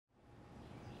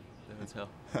as hell.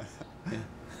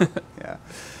 Yeah. Yeah.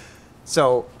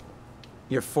 So,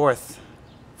 your fourth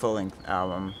full-length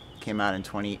album came out in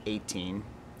 2018,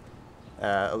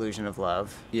 Illusion of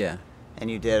Love. Yeah. And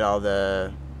you did all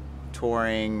the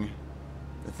touring,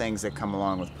 the things that come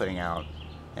along with putting out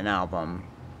an album.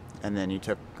 And then you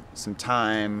took some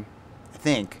time, I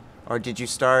think, or did you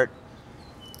start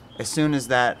as soon as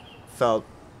that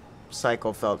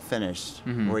cycle felt finished?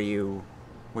 Mm-hmm.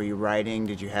 Were you writing?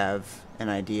 Did you have an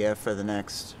idea for the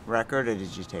next record, or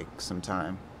did you take some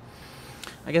time?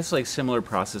 I guess like similar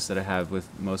process that I have with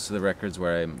most of the records,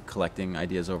 where I'm collecting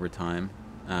ideas over time,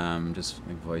 just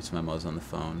like voice memos on the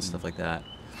phone, stuff like that.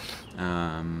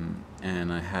 And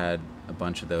I had a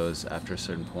bunch of those after a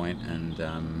certain point,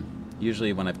 and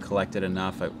usually when I've collected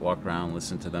enough, I walk around,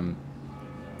 listen to them,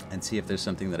 and see if there's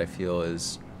something that I feel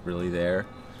is really there.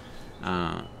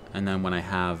 And then when I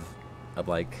have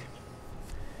like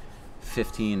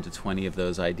 15 to 20 of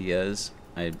those ideas,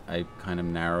 I kind of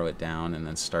narrow it down and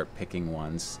then start picking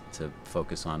ones to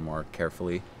focus on more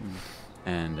carefully.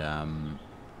 And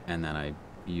then I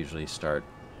usually start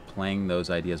playing those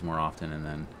ideas more often, and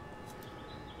then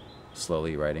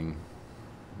slowly writing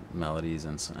melodies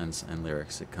and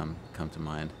lyrics that come to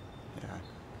mind. Yeah.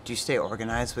 Do you stay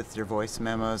organized with your voice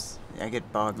memos? I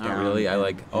get bogged down. Not really.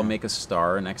 I'll make a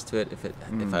star next to it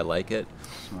if I like it.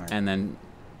 Smart. And then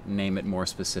name it more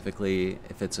specifically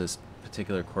if it's a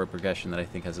particular chord progression that I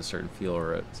think has a certain feel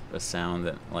or a sound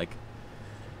that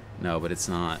no, but it's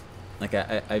not. Like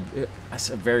I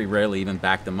very rarely even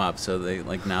back them up, so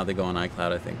now they go on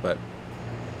iCloud, I think. But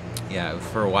yeah,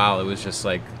 for a while it was just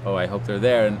like, oh, I hope they're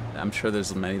there, and I'm sure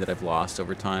there's many that I've lost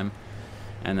over time.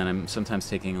 And then I'm sometimes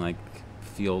taking like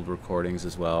field recordings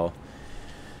as well.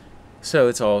 So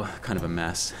it's all kind of a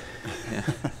mess. Yeah.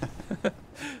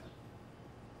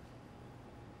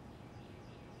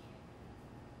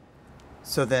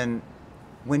 So then,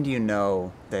 when do you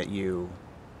know that you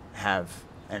have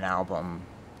an album,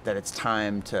 that it's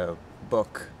time to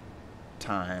book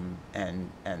time and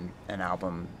an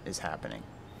album is happening?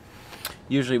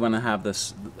 Usually when I have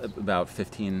this about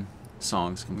 15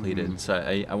 songs completed. Mm-hmm.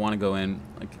 So I want to go in,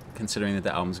 like, considering that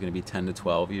the album's going to be 10 to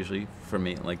 12 usually for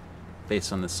me, like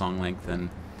based on the song length, and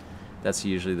that's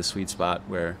usually the sweet spot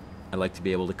where I like to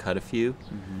be able to cut a few.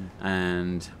 Mm-hmm.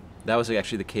 And that was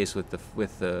actually the case with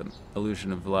the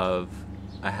Illusion of Love.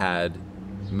 I had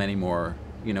many more.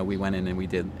 We went in and we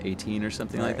did 18 or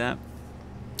something like that,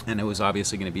 and it was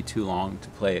obviously going to be too long to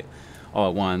play it all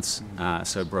at once. Mm-hmm.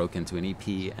 So it broke into an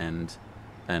EP and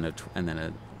then a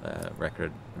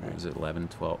record. Right. Was it 11,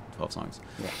 12 songs?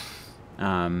 Yeah.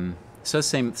 So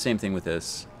same thing with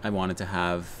this. I wanted to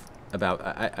have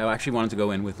I actually wanted to go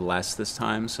in with less this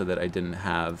time, so that I didn't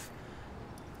have.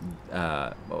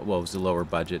 It was a lower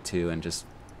budget too, and just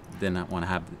didn't want to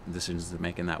have decisions to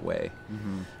make in that way.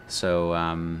 Mm-hmm. So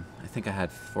I think I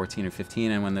had 14 or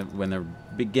 15, and when they're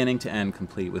beginning to end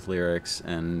complete with lyrics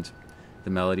and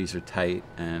the melodies are tight,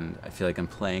 and I feel like I'm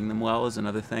playing them well is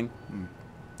another thing,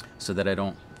 so that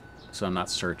I'm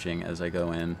not searching as I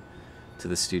go in to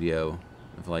the studio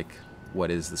of like,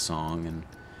 what is the song, and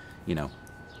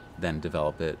then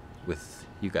develop it with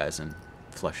you guys and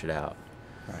flush it out.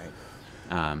 Right.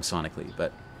 Sonically,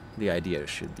 but the idea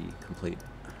should be complete.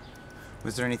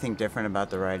 Was there anything different about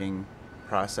the writing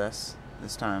process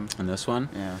this time? On this one?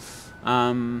 Yeah.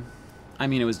 I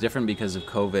mean, it was different because of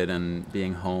COVID and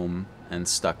being home and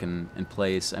stuck in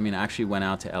place. I mean, I actually went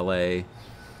out to LA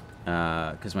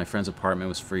because my friend's apartment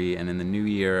was free, and in the new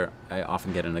year, I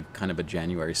often get in a kind of a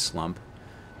January slump,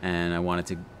 and I wanted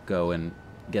to go and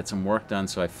get some work done,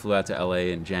 so I flew out to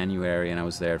LA in January, and I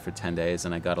was there for 10 days,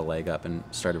 and I got a leg up and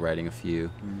started writing a few.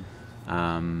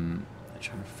 I'm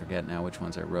trying to forget now which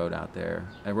ones I wrote out there.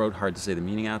 I wrote Hard to Say the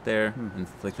Meaning out there, and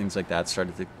like things like that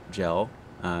started to gel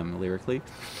lyrically.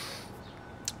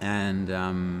 And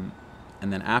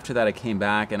then after that, I came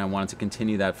back, and I wanted to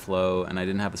continue that flow, and I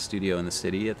didn't have a studio in the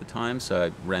city at the time, so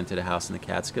I rented a house in the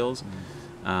Catskills,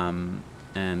 and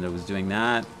I was doing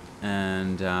that,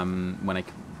 and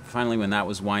when that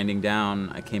was winding down,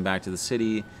 I came back to the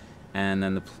city, and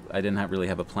then I didn't really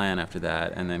have a plan after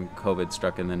that, and then COVID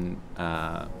struck, and then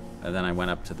I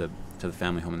went up to the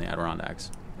family home in the Adirondacks,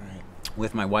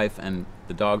 with my wife and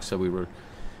the dog. So we were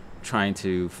trying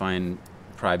to find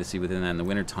privacy within that in the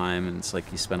wintertime, and it's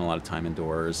like you spend a lot of time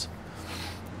indoors,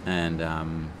 and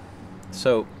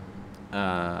so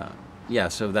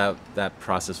that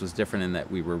process was different in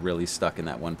that we were really stuck in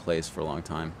that one place for a long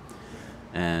time,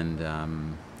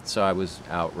 and so I was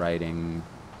out writing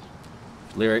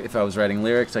if I was writing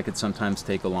lyrics, I could sometimes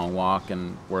take a long walk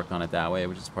and work on it that way,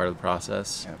 which is part of the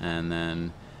process. Yep. And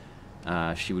then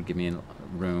she would give me a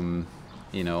room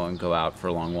you know, and go out for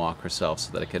a long walk herself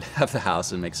so that I could have the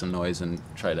house and make some noise and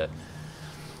try to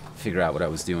figure out what I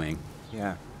was doing.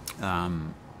 Yeah.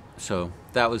 So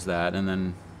that was that, and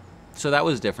then so that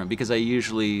was different because I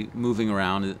usually moving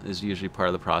around is usually part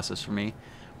of the process for me,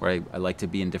 where I like to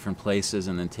be in different places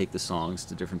and then take the songs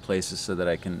to different places so that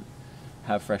I can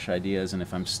have fresh ideas, and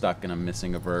if I'm stuck and I'm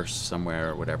missing a verse somewhere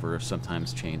or whatever,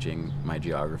 sometimes changing my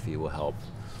geography will help.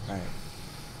 Right.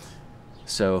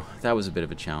 So that was a bit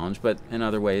of a challenge, but in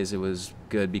other ways it was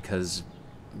good because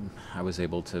I was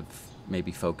able to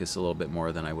maybe focus a little bit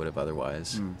more than I would have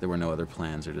otherwise. There were no other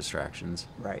plans or distractions.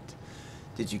 Right.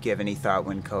 Did you give any thought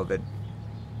when COVID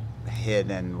hit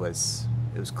and it was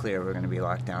clear we were going to be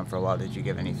locked down for a while? Did you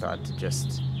give any thought to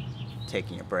just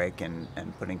taking a break and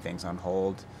putting things on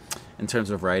hold? In terms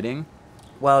of writing?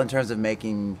 Well, in terms of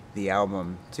making the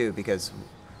album too, because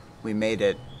we made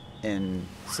it in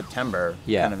September,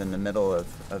 kind of in the middle of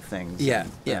things. Yeah,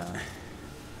 and,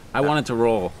 I wanted to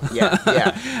roll. Yeah.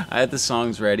 I had the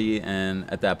songs ready and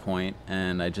at that point,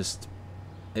 and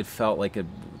it felt like a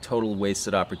total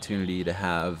wasted opportunity to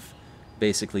have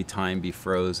basically time be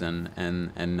frozen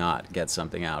and not get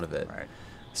something out of it. Right.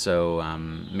 So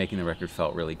making the record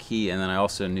felt really key. And then I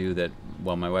also knew that,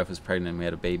 well, my wife was pregnant and we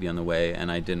had a baby on the way,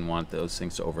 and I didn't want those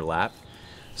things to overlap.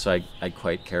 So I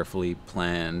quite carefully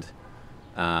planned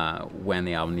when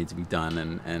the album needed to be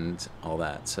done and all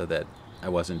that, so that I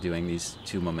wasn't doing these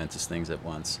two momentous things at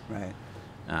once. Right.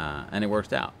 And it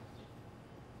worked out.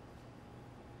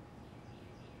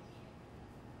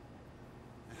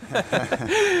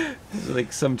 There's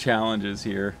like some challenges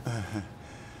here.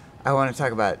 I want to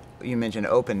talk about, you mentioned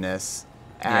openness.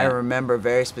 Yeah. I remember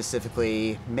very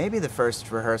specifically, maybe the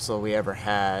first rehearsal we ever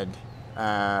had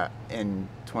in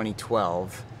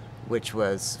 2012, which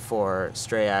was for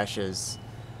Stray Ashes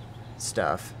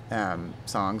stuff,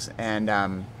 songs. And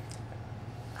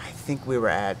I think we were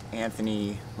at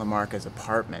Anthony Lamarca's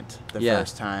apartment the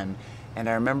first time. And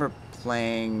I remember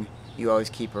playing You Always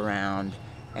Keep Around.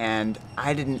 And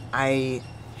I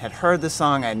had heard the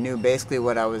song. I knew basically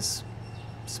what I was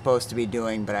supposed to be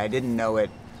doing, but I didn't know it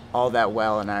all that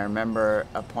well. And I remember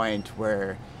a point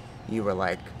where you were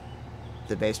like,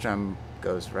 the bass drum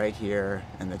goes right here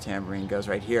and the tambourine goes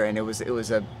right here, and it was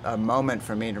a moment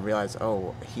for me to realize,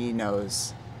 oh, he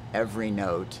knows every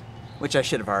note, which I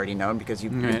should have already known because you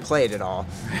played it all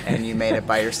and you made it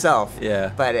by yourself.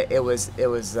 Yeah. But it was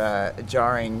a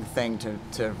jarring thing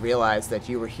to realize that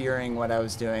you were hearing what I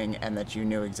was doing and that you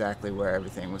knew exactly where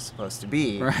everything was supposed to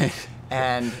be. Right.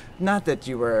 And not that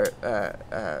you were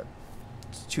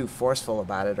too forceful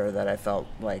about it, or that I felt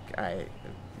like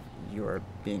you were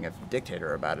being a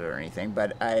dictator about it or anything,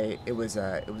 but it was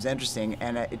interesting,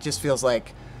 and it just feels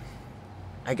like,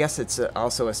 I guess it's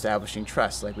also establishing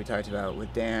trust, like we talked about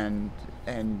with Dan,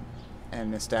 and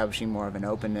establishing more of an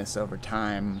openness over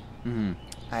time. Mm-hmm.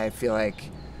 I feel like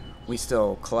we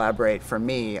still collaborate, for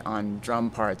me, on drum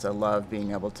parts. I love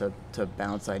being able to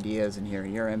bounce ideas and hear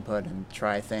your input and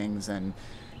try things and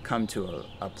come to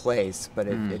a place, but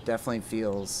it definitely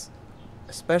feels,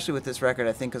 especially with this record,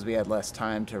 I think because we had less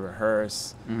time to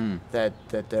rehearse, that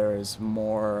there is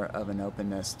more of an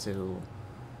openness to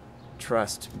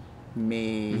trust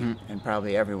me and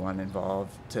probably everyone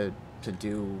involved to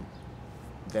do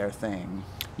their thing.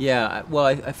 Yeah, well,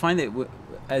 I find that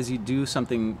as you do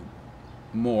something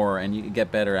more and you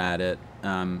get better at it,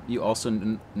 you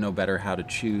also know better how to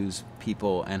choose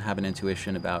people and have an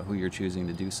intuition about who you're choosing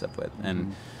to do stuff with.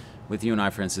 And with you and I,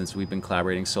 for instance, we've been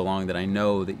collaborating so long that I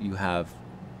know that you have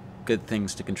good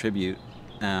things to contribute,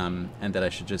 and that I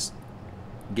should just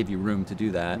give you room to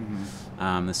do that.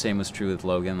 The same was true with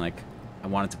Logan. Like, I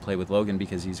wanted to play with Logan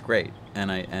because he's great,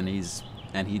 and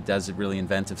he does really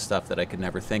inventive stuff that I could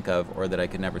never think of, or that I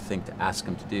could never think to ask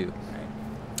him to do.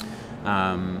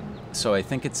 So I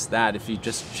think it's that if you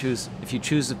choose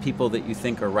the people that you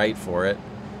think are right for it,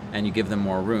 and you give them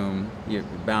more room, you're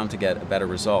bound to get a better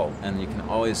result. And you can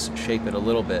always shape it a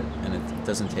little bit, and it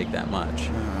doesn't take that much.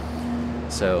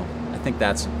 So I think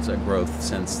that's a growth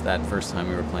since that first time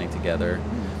we were playing together.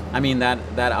 I mean, that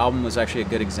album was actually a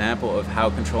good example of how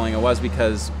controlling I was,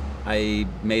 because I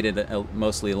made it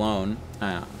mostly alone.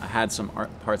 I had some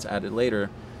parts added later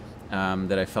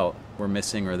that I felt were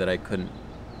missing or that I couldn't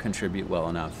contribute well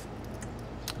enough.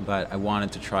 But I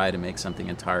wanted to try to make something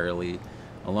entirely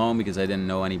alone because I didn't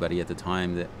know anybody at the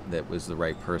time that was the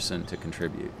right person to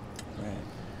contribute.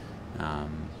 Right.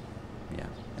 Yeah.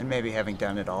 And maybe having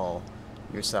done it all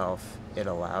yourself, it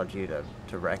allowed you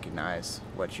to recognize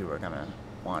what you were going to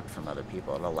want from other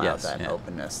people. It allowed that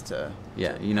openness to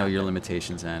you know your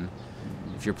limitations, and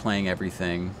if you're playing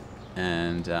everything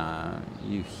and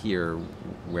you hear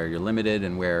where you're limited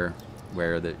and where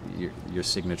where your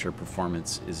signature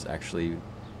performance is actually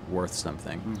worth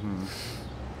something.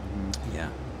 Yeah.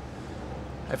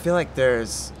 I feel like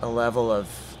there's a level of,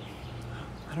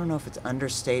 I don't know if it's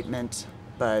understatement,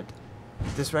 but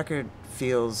this record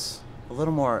feels a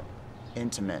little more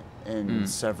intimate in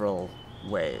several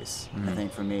ways. I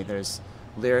think for me, there's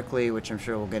lyrically, which I'm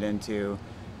sure we'll get into,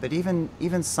 but even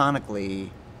sonically,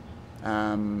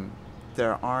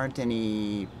 there aren't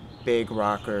any big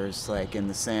rockers like In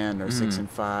the Sand or 6 and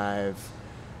 5.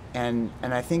 And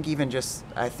I think even just,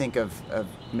 I think of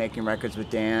making records with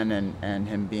Dan and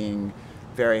him being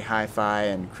very hi-fi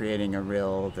and creating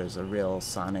there's a real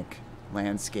sonic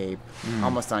landscape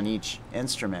almost on each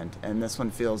instrument. And this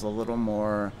one feels a little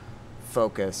more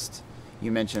focused.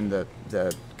 You mentioned the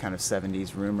kind of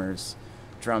 70s Rumors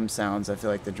drum sounds. I feel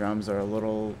like the drums are a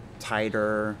little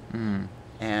tighter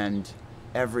and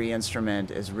every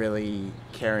instrument is really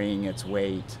carrying its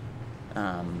weight,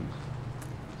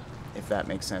 if that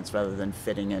makes sense, rather than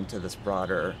fitting into this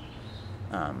broader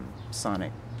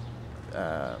sonic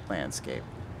landscape.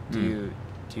 Do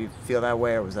you feel that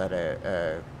way, or was that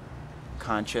a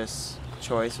conscious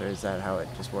choice, or is that how it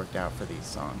just worked out for these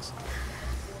songs?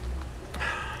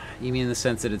 You mean in the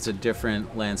sense that it's a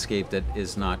different landscape that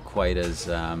is not quite as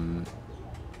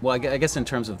well? I guess in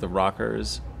terms of the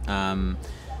rockers,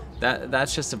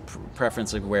 that's just a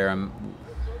preference, like where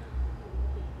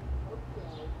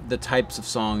the types of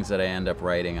songs that I end up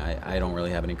writing, I don't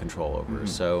really have any control over.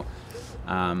 So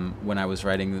when I was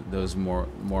writing those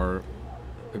more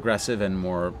aggressive and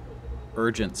more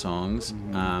urgent songs,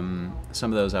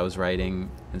 some of those I was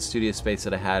writing in studio space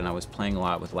that I had, and I was playing a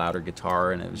lot with louder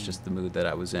guitar, and it was just the mood that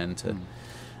I was in to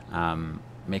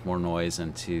make more noise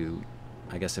and to,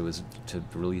 I guess it was to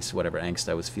release whatever angst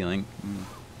I was feeling.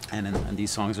 And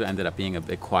these songs ended up being a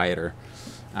bit quieter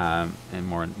and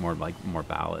more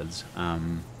ballads.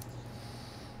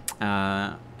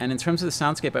 And in terms of the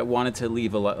soundscape, I wanted to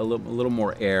leave a little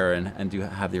more air and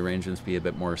have the arrangements be a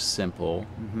bit more simple,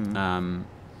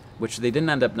 which they didn't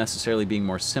end up necessarily being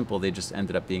more simple. They just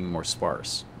ended up being more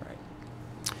sparse. Right.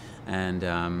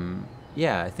 And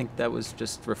yeah, I think that was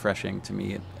just refreshing to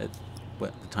me at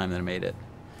the time that I made it.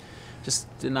 Just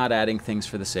not adding things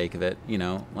for the sake of it,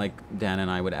 like Dan and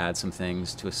I would add some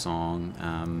things to a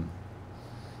song,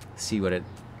 see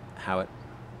how it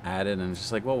added, and it's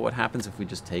just like, well, what happens if we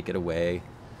just take it away?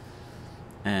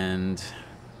 And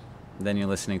then you're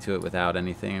listening to it without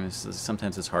anything, and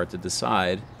sometimes it's hard to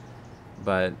decide,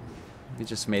 but we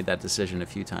just made that decision a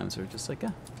few times. We're just like,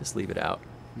 just leave it out.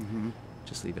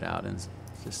 Just leave it out and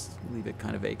just leave it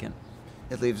kind of vacant.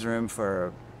 It leaves room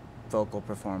for vocal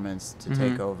performance to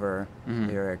take over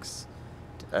lyrics.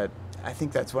 I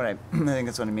think that's what I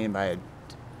mean by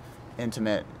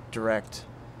intimate, direct.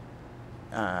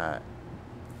 Kind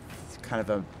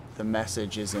of the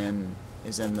message is in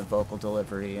the vocal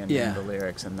delivery and in the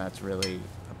lyrics, and that's really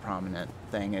a prominent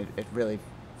thing. It really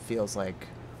feels like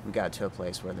we got to a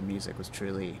place where the music was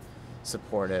truly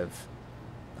supportive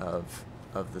of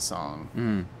the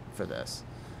song for this.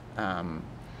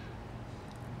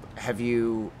 Have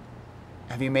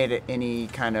you made any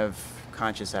kind of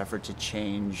conscious effort to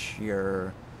change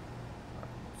your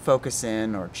focus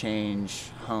in or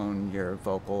hone your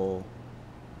vocal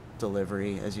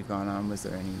delivery as you've gone on? Was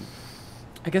there any?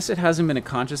 I guess it hasn't been a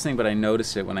conscious thing, but I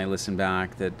noticed it when I listen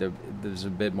back that there's a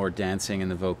bit more dancing in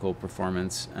the vocal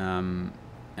performance,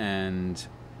 and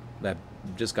I've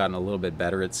just gotten a little bit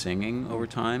better at singing over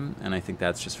time, and I think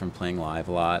that's just from playing live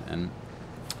a lot. And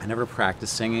I never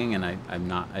practiced singing, and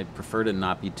I prefer to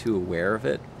not be too aware of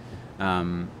it,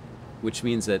 which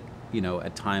means that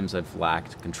at times I've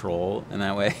lacked control in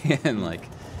that way, and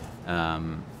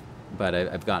but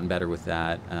I've gotten better with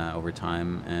that over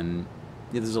time. And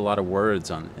there's a lot of words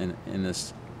on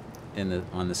this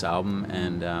album,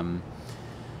 and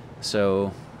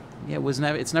so yeah,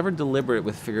 it's never deliberate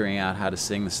with figuring out how to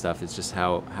sing the stuff. It's just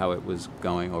how it was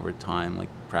going over time, like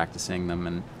practicing them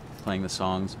and playing the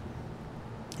songs.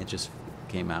 It just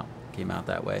came out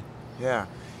that way. Yeah.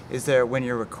 Is there, when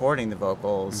you're recording the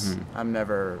vocals, I'm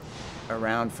never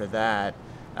around for that,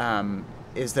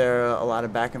 is there a lot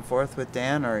of back and forth with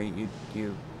Dan, or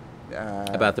you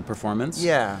about the performance?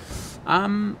 Yeah.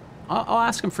 I'll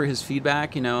ask him for his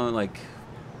feedback,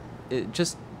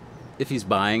 just if he's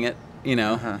buying it,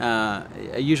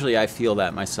 usually I feel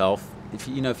that myself. If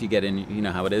you get in,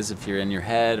 how it is, if you're in your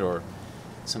head, or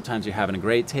sometimes you're having a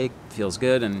great take, feels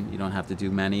good, and you don't have to do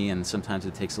many, and sometimes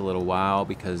it takes a little while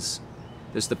because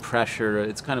there's the pressure.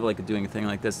 It's kind of like doing a thing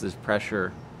like this. There's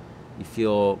pressure. You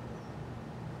feel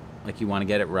like you want to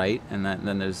get it right, and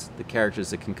then there's the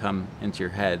characters that can come into your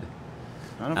head.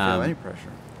 I don't feel any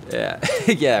pressure. Yeah,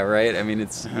 yeah, right. I mean,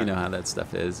 it's you know how that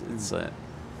stuff is. It's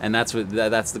and that's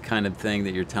the kind of thing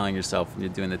that you're telling yourself when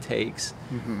you're doing the takes,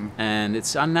 and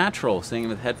it's unnatural singing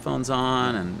with headphones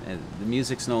on, and the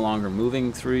music's no longer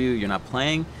moving through you. You're not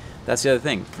playing. That's the other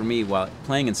thing for me. While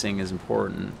playing and singing is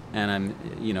important, and I'm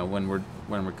when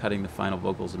we're cutting the final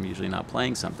vocals, I'm usually not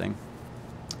playing something,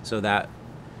 so that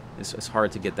it's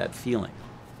hard to get that feeling.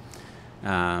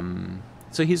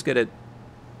 So he's good at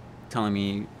telling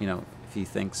me, if he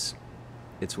thinks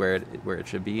it's where it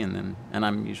should be, and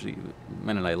I'm usually,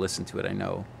 when I listen to it, I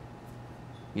know.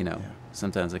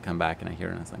 Sometimes I come back and I hear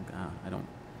it and I think, I don't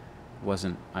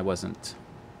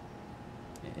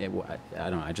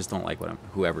know, I just don't like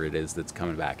whoever it is that's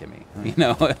coming back at me.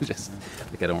 Just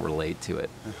like I don't relate to it.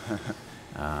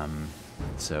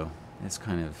 So it's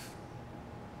kind of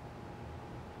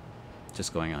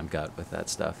just going on gut with that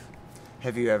stuff.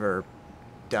 Have you ever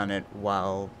done it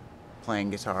while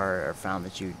playing guitar, or found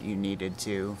that you needed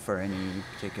to for any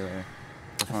particular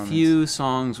performance? A few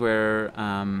songs where,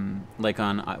 like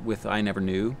with I Never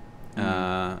Knew,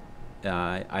 that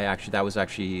was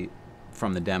actually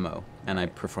from the demo, and I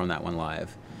performed that one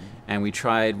live, and we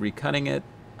tried recutting it,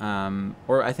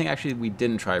 or I think actually we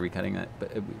didn't try recutting it,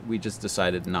 but we just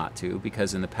decided not to,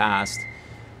 because in the past,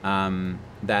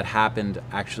 that happened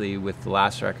actually with the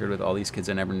last record with All These Kids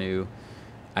I Never Knew.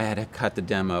 I had to cut the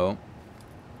demo,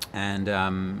 and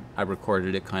I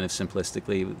recorded it kind of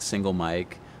simplistically with a single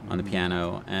mic on the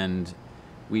piano, and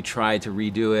we tried to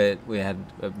redo it. We had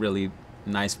a really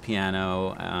nice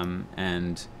piano,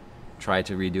 and tried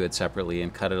to redo it separately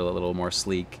and cut it a little more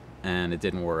sleek, and it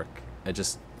didn't work. I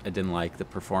didn't like the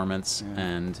performance,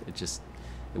 and it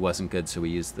wasn't good, so we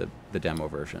used the demo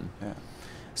version. Yeah.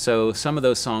 So some of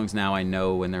those songs now I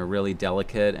know when they're really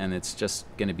delicate and it's just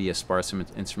going to be a sparse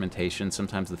instrumentation,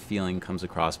 sometimes the feeling comes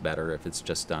across better if it's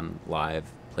just done live,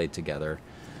 played together,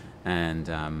 and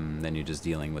then you're just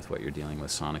dealing with what you're dealing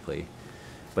with sonically.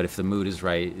 But if the mood is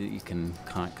right, you can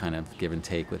kind of give and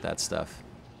take with that stuff.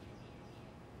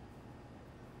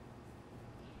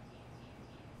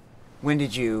 When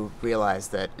did you realize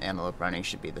that Antelope Running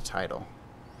should be the title?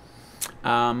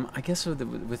 I guess with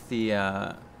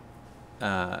the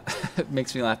it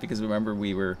makes me laugh because I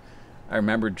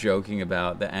remember joking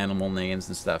about the animal names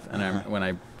and stuff, and when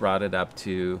I brought it up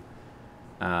to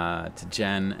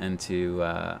Jen and to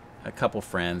a couple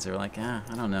friends, they were like, I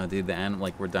don't know, dude,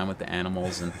 we're done with the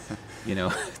animals, and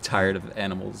tired of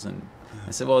animals, and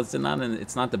I said, well, it's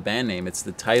not the band name, it's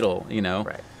the title,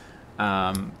 Right.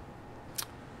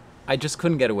 I just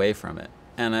couldn't get away from it,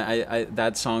 and I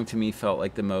that song to me felt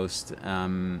like the most.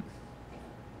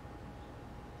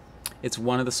 It's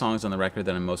one of the songs on the record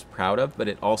that I'm most proud of, but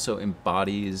it also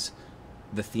embodies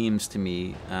the themes to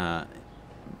me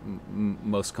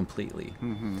most completely.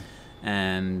 Mm-hmm.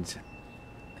 And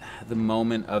the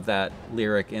moment of that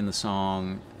lyric in the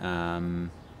song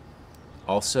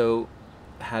also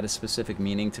had a specific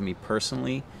meaning to me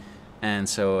personally, and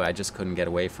so I just couldn't get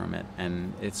away from it.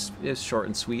 And it's short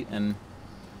and sweet, and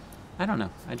I don't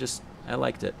know. I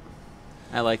liked it.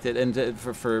 And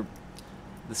for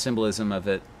the symbolism of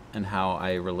it, and how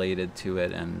I related to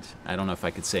it, and I don't know if I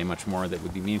could say much more that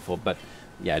would be meaningful, but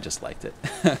yeah, I just liked it.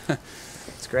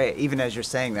 It's great. Even as you're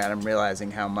saying that, I'm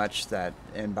realizing how much that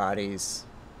embodies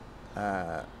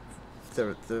the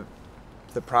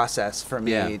process for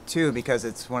me too, because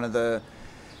it's one of the,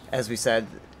 as we said,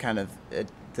 kind of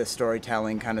the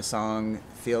storytelling kind of song,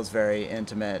 feels very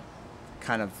intimate,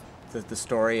 kind of the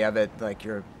story of it, like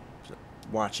you're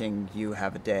watching you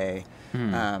have a day.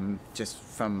 Just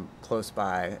from close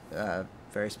by,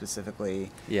 very specifically.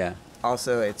 Yeah.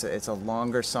 Also, it's a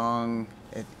longer song.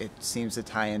 It seems to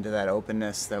tie into that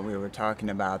openness that we were talking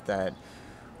about. That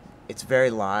it's very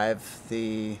live,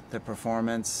 the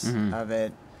performance of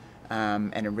it,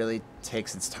 and it really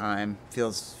takes its time.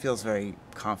 Feels very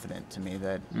confident to me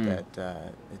that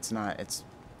it's not.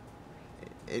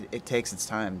 It takes its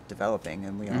time developing,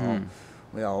 and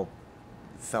we all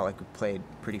felt like we played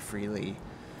pretty freely.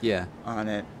 Yeah. On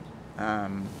it,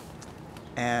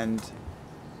 and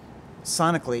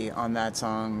sonically on that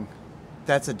song,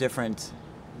 that's a different.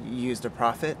 You used a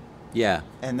Prophet. Yeah.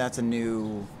 And that's a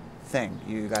new thing.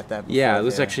 You got that. Yeah, it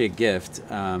was actually a gift.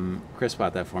 Chris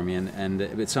bought that for me, and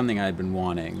it's something I'd been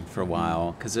wanting for a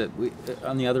while, because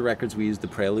on the other records we used the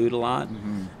Prelude a lot,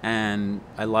 and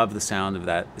I love the sound of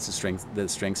that. It's the string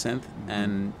synth,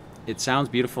 and it sounds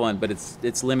beautiful, but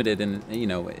it's limited, and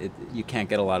you can't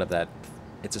get a lot of that.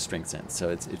 It's a string synth, so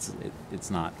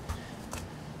it's not.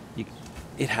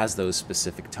 It has those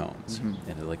specific tones,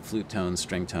 like flute tones,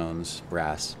 string tones,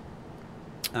 brass,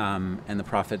 and the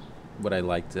Prophet. What I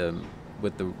liked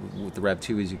with the Rev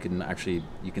 2 is you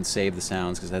can save the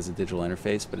sounds because it has a digital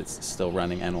interface, but it's still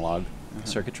running analog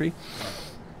circuitry.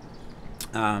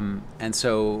 And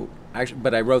so,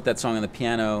 but I wrote that song on the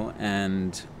piano,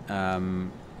 and I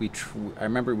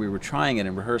remember we were trying it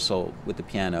in rehearsal with the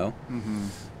piano,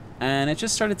 and it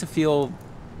just started to feel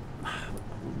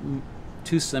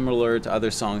too similar to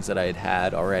other songs that I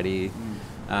had already.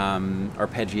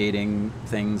 Arpeggiating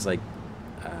things like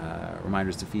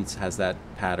Reminders Defeats has that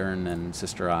pattern, and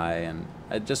Sister Eye, and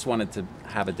I just wanted to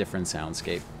have a different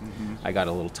soundscape. I got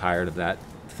a little tired of that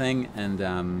thing,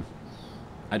 and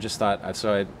I just thought, I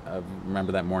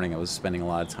remember that morning I was spending a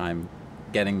lot of time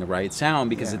getting the right sound,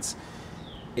 because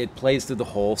it plays through the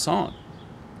whole song.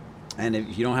 And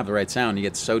if you don't have the right sound, you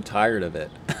get so tired of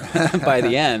it by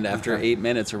the end, after 8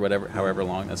 minutes or whatever, however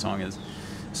long that song is.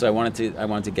 So I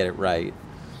wanted to get it right.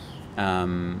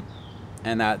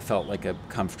 And that felt like a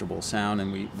comfortable sound,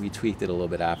 and we tweaked it a little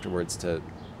bit afterwards to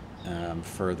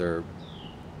further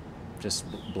just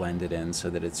blend it in, so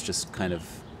that it's just kind of,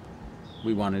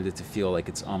 we wanted it to feel like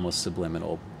it's almost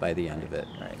subliminal by the end of it.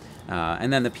 Right.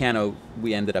 And then the piano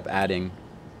we ended up adding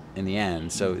in the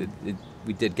end, so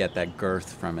we did get that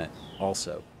girth from it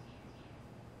also.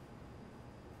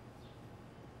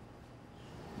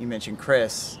 You mentioned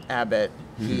Chris Abbott.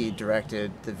 He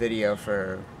directed the video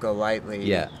for Go Lightly.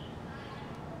 Yeah.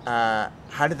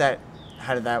 How did that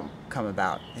come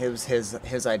about? It was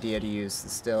his idea to use the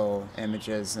still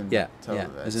images and it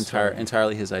was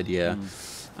entirely his idea.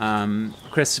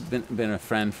 Chris has been a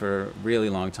friend for a really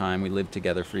long time. We lived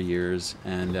together for years,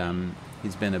 and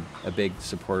he's been a big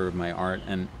supporter of my art,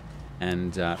 and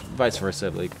vice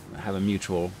versa. Like, have a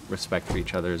mutual respect for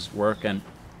each other's work, and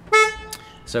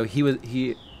so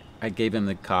I gave him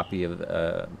the copy of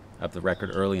the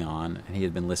record early on, and he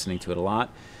had been listening to it a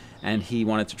lot, and he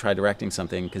wanted to try directing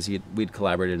something, because we'd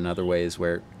collaborated in other ways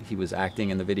where he was acting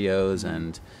in the videos,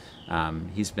 and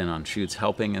he's been on shoots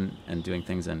helping and doing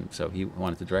things, and so he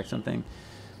wanted to direct something.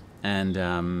 And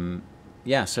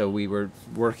so we were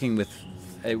working with,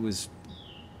 it was,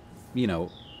 we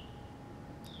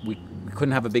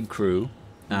couldn't have a big crew.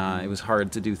 It was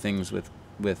hard to do things with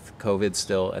COVID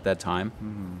still at that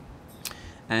time.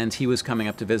 And he was coming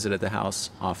up to visit at the house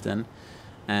often,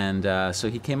 and so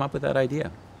he came up with that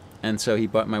idea. And so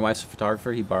my wife's a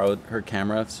photographer. He borrowed her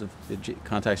camera. So the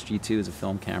Contax G2 is a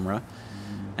film camera,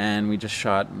 and we just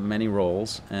shot many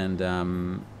rolls. And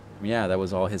that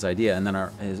was all his idea. And then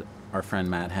our friend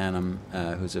Matt Hannum,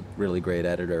 who's a really great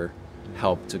editor,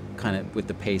 helped to kind of with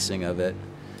the pacing of it.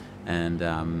 And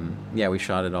we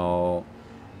shot it all.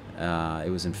 It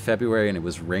was in February, and it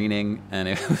was raining, and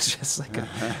it was just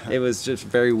it was just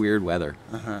very weird weather.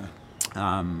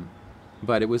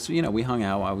 But it was, we hung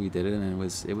out while we did it, and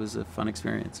it was a fun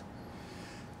experience.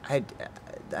 I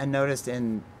noticed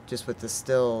just with the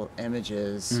still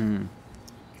images,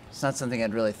 it's not something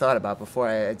I'd really thought about before.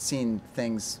 I had seen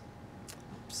things,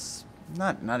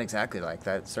 not exactly like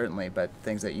that, certainly, but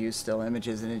things that use still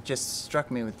images, and it just struck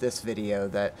me with this video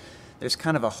that there's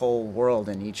kind of a whole world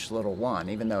in each little one,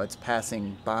 even though it's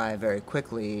passing by very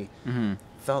quickly.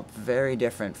 Felt very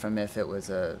different from if it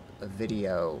was a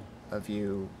video of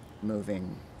you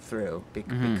moving through,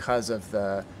 because of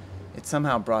it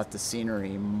somehow brought the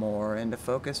scenery more into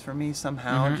focus for me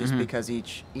somehow, just because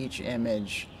each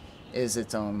image is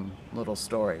its own little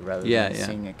story rather than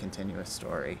seeing a continuous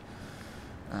story,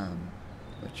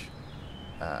 which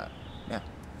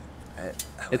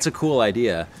it's a cool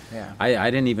idea. Yeah.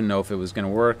 I didn't even know if it was going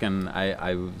to work, and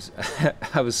I was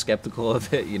I was skeptical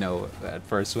of it, at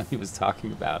first when he was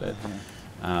talking about it.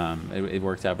 It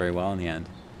worked out very well in the end.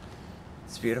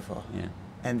 It's beautiful. Yeah.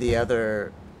 And the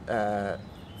other,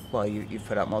 you've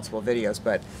put out multiple videos,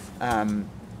 but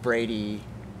Brady,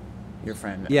 your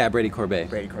friend. Yeah, Brady Corbet.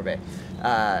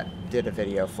 Did a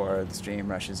video for The Stream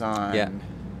Rushes On. Yeah.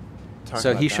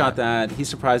 So he shot that. He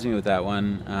surprised me with that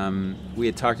one. We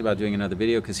had talked about doing another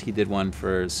video because he did one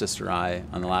for Sister Eye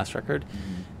on the last record,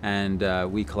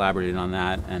 and we collaborated on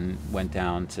that and went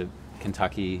down to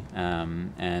Kentucky,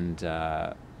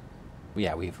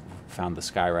 we found the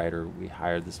skywriter. We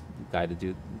hired this guy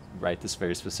to write this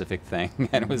very specific thing,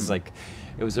 and it was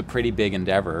a pretty big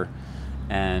endeavor.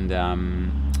 And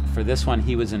for this one,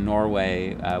 he was in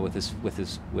Norway with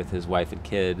his wife and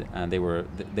kid.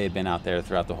 They had been out there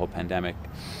throughout the whole pandemic,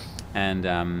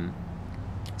 and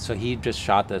so he just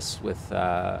shot this with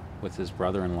his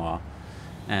brother-in-law,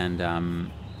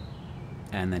 and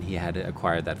then he had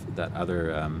acquired that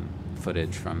other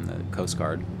footage from the Coast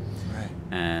Guard. Right.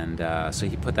 And so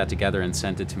he put that together and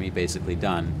sent it to me, basically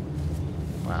done.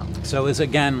 Wow. So it was,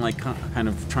 again, kind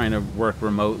of trying to work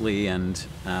remotely and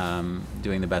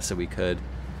doing the best that we could.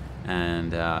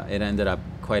 and it ended up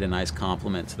quite a nice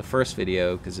compliment to the first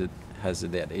video because it has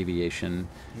that aviation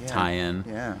tie-in.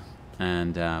 Yeah.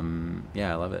 And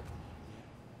yeah, I love it.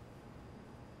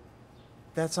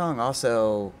 That song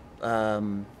also,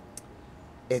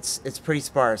 it's pretty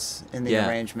sparse in the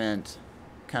arrangement.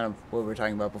 Kind of what we were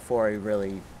talking about before. You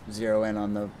really zero in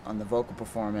on the vocal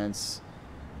performance,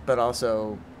 but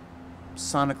also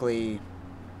sonically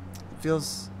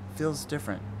feels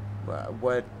different.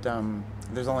 What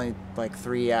there's only like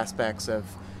 3 aspects of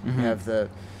you have the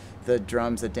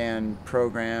drums that Dan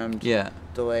programmed,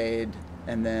 delayed,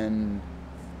 and then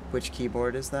which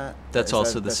keyboard is that? That's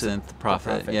also the synth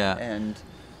Prophet, yeah.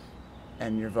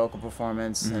 And your vocal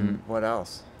performance, and what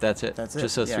else? That's it.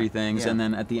 Just those 3 things, and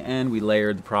then at the end we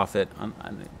layered the Prophet on,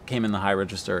 came in the high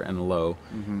register and the low,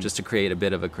 just to create a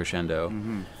bit of a crescendo.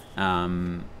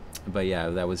 But yeah,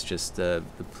 that was just the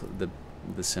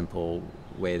simple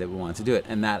way that we wanted to do it,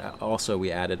 and that also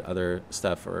we added other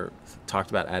stuff or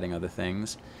talked about adding other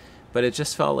things, but it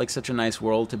just felt like such a nice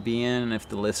world to be in, and if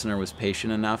the listener was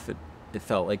patient enough, it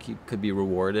felt like you could be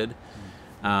rewarded.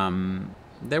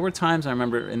 There were times I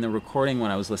remember in the recording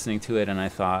when I was listening to it and I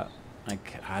thought,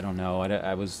 like, I don't know,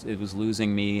 it was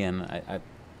losing me, and I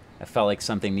felt like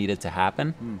something needed to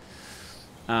happen.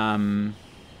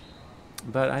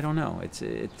 But I don't know, it's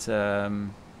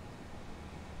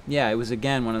yeah, it was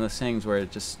again one of those things where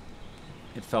it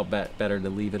felt better to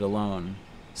leave it alone.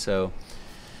 So,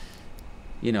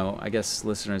 you know, I guess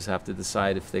listeners have to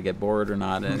decide if they get bored or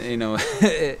not, and you know,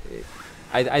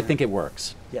 I think it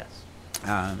works. Yes.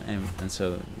 And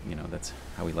so, you know, that's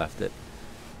how we left it.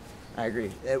 I agree.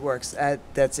 It works.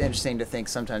 That's interesting to think.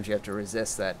 Sometimes you have to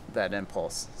resist that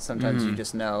impulse. Sometimes you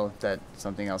just know that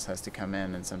something else has to come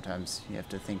in, and sometimes you have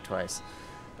to think twice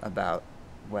about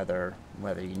whether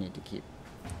you need to keep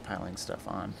piling stuff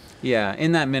on. Yeah,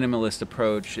 in that minimalist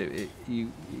approach,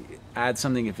 you add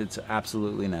something if it's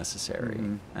absolutely necessary.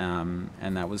 And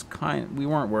that was we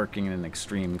weren't working in an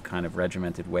extreme kind of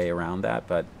regimented way around that,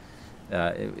 but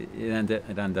it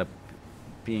ended up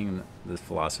being the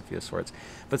philosophy of sorts.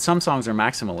 But some songs are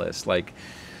maximalist, like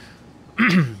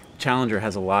Challenger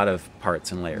has a lot of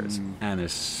parts and layers, and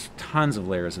there's tons of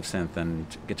layers of synth and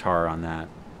guitar on that,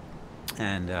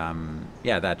 and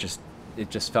yeah, it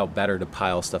just felt better to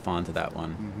pile stuff onto that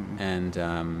one, and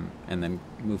then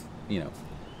move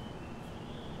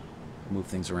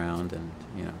things around, and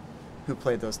you know. Who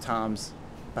played those toms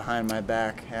behind my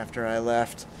back after I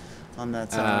left on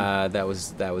that song? That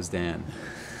was Dan.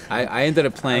 I ended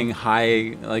up playing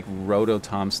high, like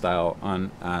roto-tom style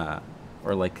on,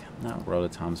 or like not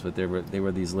roto-toms, but they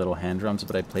were these little hand drums,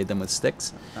 but I played them with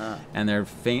sticks, and they're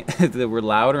faint. They were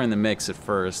louder in the mix at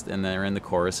first, and they're in the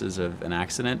choruses of An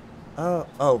Accident.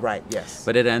 Oh, right, yes.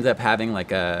 But it ended up having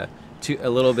like a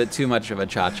little bit too much of a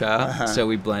cha-cha, so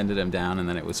we blended them down, and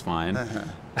then it was fine. But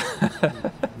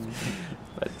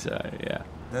yeah.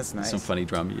 That's nice. Some funny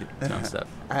drum stuff.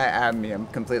 I mean, I'm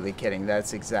completely kidding. That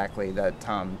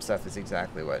tom stuff is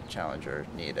exactly what Challenger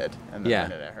needed. And the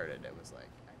minute I heard it, it was like...